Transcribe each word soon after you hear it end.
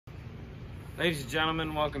Ladies and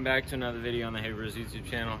gentlemen, welcome back to another video on the Hey Bros YouTube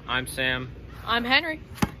channel. I'm Sam. I'm Henry.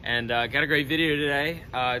 And got a great video today.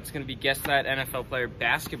 It's going to be Guess That NFL Player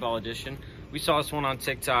Basketball Edition. We saw this one on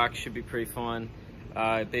TikTok. Should be pretty fun.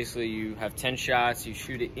 Basically, you have 10 shots. You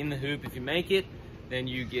shoot it in the hoop. If you make it, then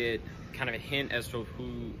you get kind of a hint as to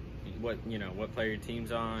what player your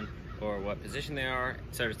team's on or what position they are,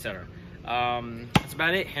 etc., etc. That's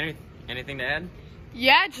about it. Henry, anything to add?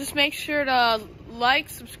 Yeah, just make sure to like,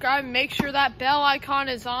 subscribe, and make sure that bell icon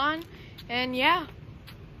is on. And yeah,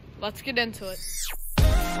 let's get into it.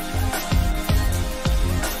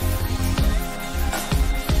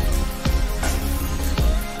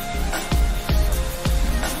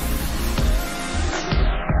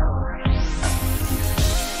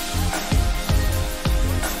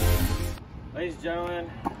 Ladies and gentlemen,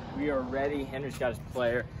 we are ready. Henry's got his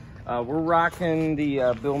player. We're rocking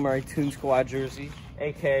the Bill Murray Toon Squad jersey,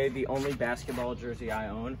 aka the only basketball jersey I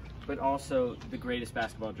own, but also the greatest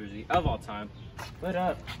basketball jersey of all time. But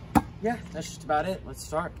yeah, that's just about it. Let's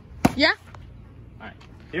start. Yeah. All right,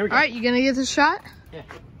 here we go. All right, you gonna get the shot? Yeah.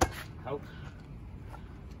 Hope.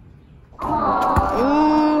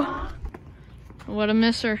 Ooh. What a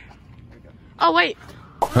misser. Oh wait.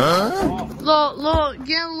 Huh?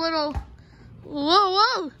 Get a little.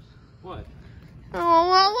 Whoa. What?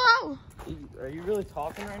 Whoa. Are you really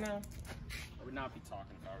talking right now? I would not be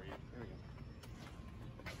talking if I were you.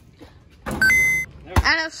 Here we go.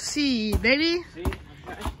 NFC, baby. See? Okay.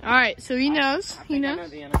 All right, so he knows. I know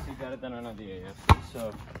the NFC better than I know the AFC,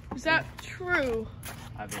 so. Is that true?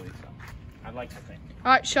 I believe so. I'd like to think.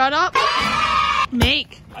 All right, shut up.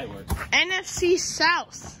 Make. I would. NFC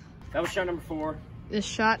South. That was shot number 4. This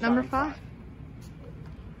shot number 5.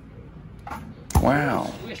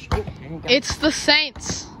 Wow. It's the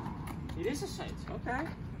Saints. It is the Saints. Okay.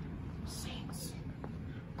 Saints.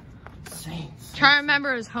 Try to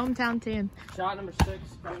remember his hometown team. Shot number 6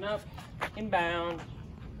 coming up. Inbound.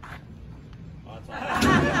 Oh, that's all.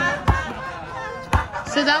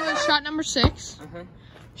 So that was shot number 6. Uh-huh.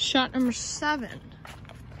 Shot number 7.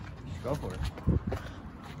 Go for it.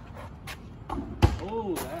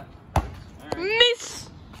 Oh, that. All right. Miss.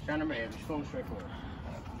 Shot number 8. Just going straight forward.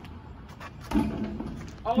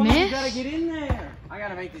 Oh, Miss. you gotta get in there. I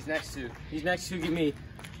gotta make these next two. These next two give me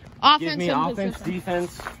Offense, and offense, position.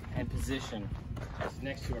 defense, and position. These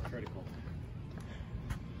next two are critical.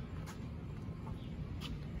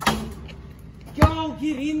 Go,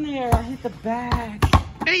 get in there. I hit the bag.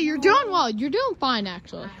 Hey, you're doing well. You're doing fine,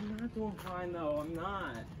 actually. I'm not doing fine, though. I'm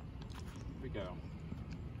not. Here we go.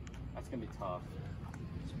 That's gonna be tough.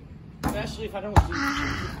 Especially if I don't do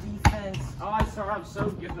defense. Oh, I saw I'm so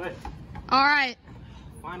good. All right.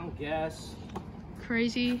 Final guess.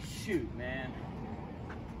 Crazy. Shoot, man.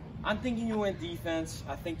 I'm thinking you went defense.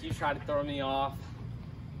 I think you tried to throw me off.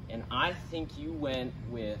 And I think you went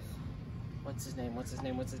with, what's his name?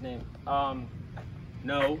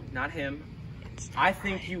 No, not him. I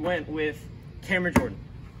think you went with Cameron Jordan.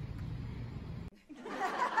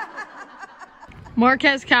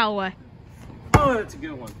 Marquez Callaway. Oh, that's a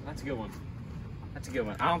good one. That's a good one.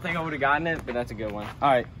 I don't think I would have gotten it, but that's a good one. All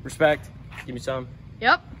right, respect. Give me some.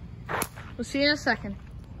 Yep. We'll see you in a second.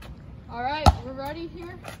 All right, we're ready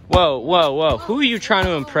here. Whoa. Who are you trying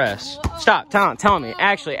to impress? Stop. Tell me.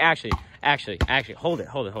 Actually. Hold it.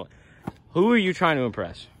 Who are you trying to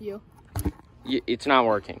impress? You. It's not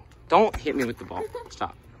working. Don't hit me with the ball.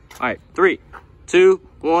 Stop. All right, 3, 2,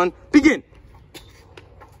 1, begin.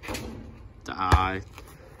 Die.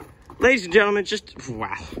 Ladies and gentlemen, just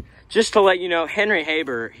to let you know, Henry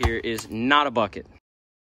Haber here is not a bucket.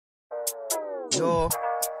 Yo,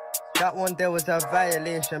 that one there was a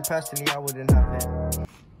violation. Personally, I wouldn't have it.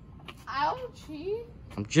 Ouchie.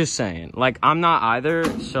 I'm just saying. Like, I'm not either,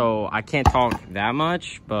 so I can't talk that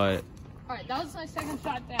much, but... All right, that was my second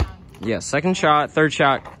shot down. Yeah, second shot, third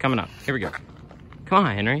shot coming up. Here we go. Come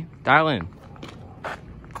on, Henry. Dial in.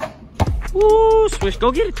 Woo, swish.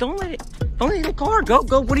 Go get it. Don't let it hit a car.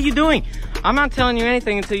 Go. What are you doing? I'm not telling you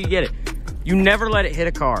anything until you get it. You never let it hit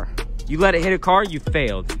a car. You let it hit a car, you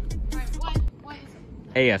failed. All right, what is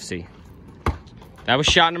it? AFC. That was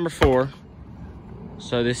shot number 4.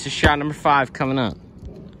 So this is shot number 5 coming up.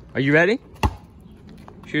 Are you ready?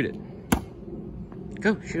 Shoot it.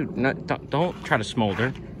 Go, shoot. No, don't try to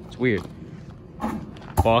smolder. It's weird.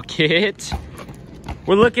 Bucket.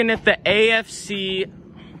 We're looking at the AFC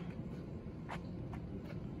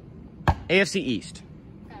East.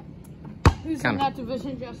 Okay. Who's in that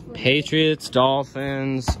division just for Patriots,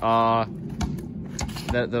 Dolphins,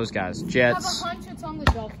 those guys. Jets. Have a hunch it's on the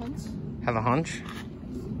Dolphins. Have a hunch?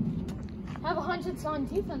 Have a hunch it's on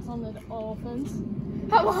defense on the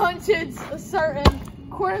Dolphins. Have a hunch it's a certain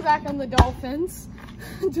quarterback on the Dolphins,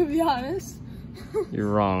 to be honest. You're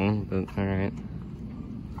wrong, but all right.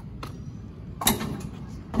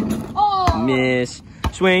 Oh! Miss.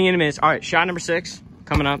 Swing and a miss. All right, shot number 6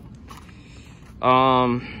 coming up.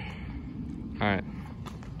 All right.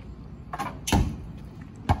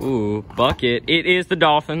 Ooh, bucket. It is the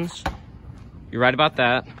Dolphins. You're right about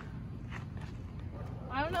that.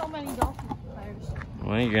 I don't know many Dolphins players.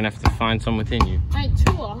 Well, you're gonna have to find some within you.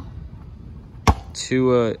 Tua.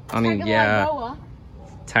 Tua, I mean, yeah.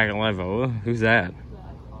 Tagovailoa. Who's that?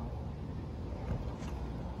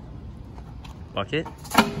 Bucket?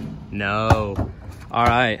 No. All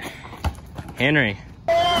right. Henry.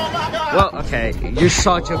 Well, okay. You're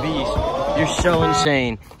such a beast. You're so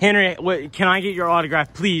insane. Henry, wait, can I get your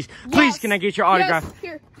autograph, please? Yes. Please, can I get your autograph? Yes.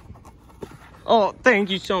 Here. Oh, thank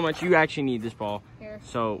you so much. You actually need this ball. Here.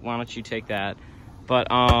 So why don't you take that? But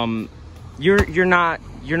you're not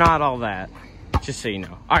all that. Just so you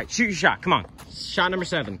know. All right, shoot your shot. Come on. Shot number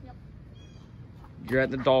 7. Yep. You're at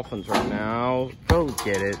the Dolphins right now. Go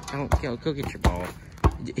get it. Go get your ball.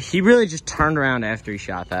 He really just turned around after he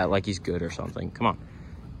shot that like he's good or something. Come on.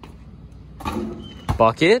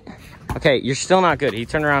 Bucket. Okay, you're still not good. He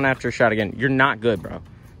turned around after a shot again. You're not good, bro.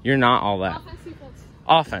 You're not all that.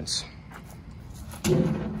 Offense.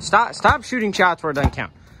 Stop shooting shots where it doesn't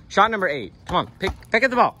count. Shot number 8. Come on, pick at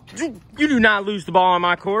the ball. You do not lose the ball on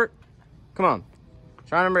my court. Come on.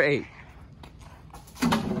 Shot number 8.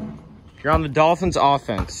 You're on the Dolphins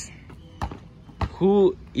offense.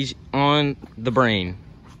 Who is on the brain?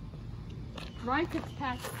 Ryan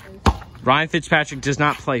Fitzpatrick. Ryan Fitzpatrick does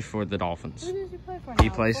not play for the Dolphins. Who does he play for? He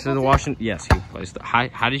plays for the Washington. Yes, he plays.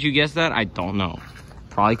 How did you guess that? I don't know.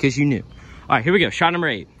 Probably because you knew. All right, here we go. Shot number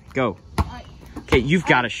 8. Go. Right. Okay, you've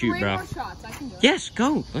got to shoot, 3 bro. more shots. I can do it. Yes,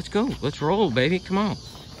 go. Let's go. Let's roll, baby. Come on.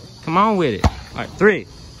 Come on with it. All right, 3,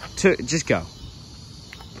 2, just go.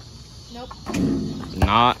 Nope.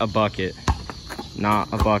 Not a bucket.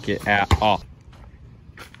 Not a bucket at all.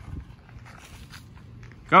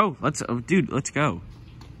 Go. Dude, let's go.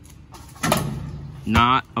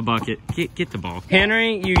 Not a bucket. Get the ball.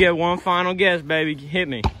 Henry, you get one final guess, baby. Hit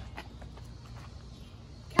me. Can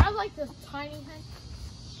I have like this tiny thing?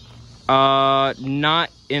 Not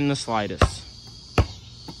in the slightest.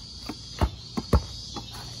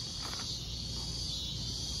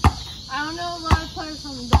 I don't know a lot of players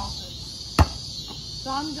from the Dolphins.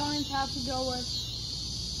 So I'm going to have to go with...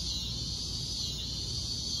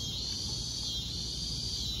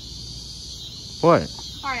 What?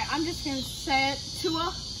 Alright, I'm just going to say it.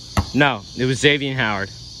 Tua. No, it was Xavier Howard.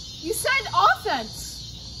 You said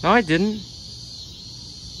offense. No, I didn't.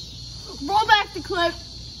 Roll back the clip.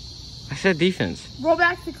 I said defense. Roll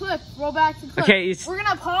back the clip. Roll back the clip. Okay, we're going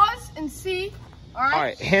to pause and see. Alright? All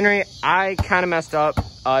right, Henry, I kind of messed up.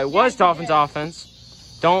 It was Dolphins offense.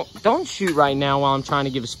 Don't shoot right now while I'm trying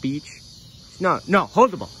to give a speech. No,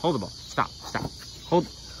 hold the ball. Hold the ball. Stop. Hold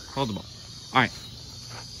the ball. All right.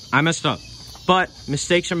 I messed up. But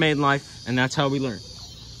mistakes are made in life, and that's how we learn.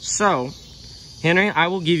 So, Henry, I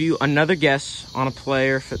will give you another guess on a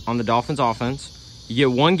player on the Dolphins offense. You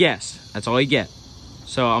get one guess. That's all you get.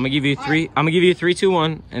 So I'm gonna give you 3. I'm gonna give you 3, 2,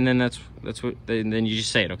 1, and then that's what. Then you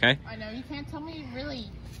just say it, okay? I know you can't tell me really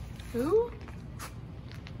who,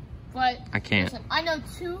 but I can't. Listen, I know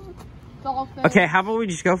 2 Dolphins. Okay, how about we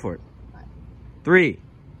just go for it? 3,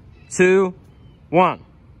 2, 1.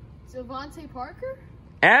 Devontae Parker.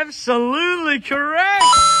 Absolutely correct.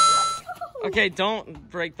 Okay, don't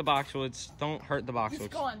break the boxwoods. Don't hurt the boxwoods.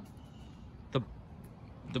 It's gone.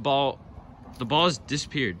 The ball has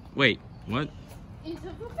disappeared. Wait, what? Did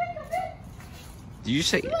you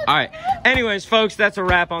say? All right. Anyways, folks, that's a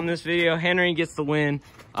wrap on this video. Henry gets the win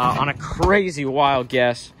on a crazy wild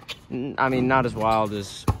guess. I mean, not as wild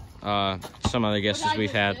as some other guesses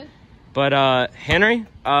we've had. But Henry,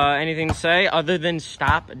 anything to say other than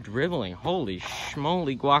stop dribbling? Holy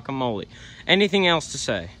schmoly guacamole. Anything else to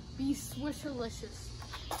say? Be swishalicious.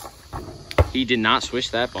 He did not swish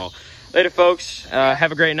that ball. Later, folks.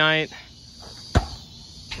 Have a great night.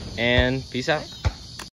 And peace out.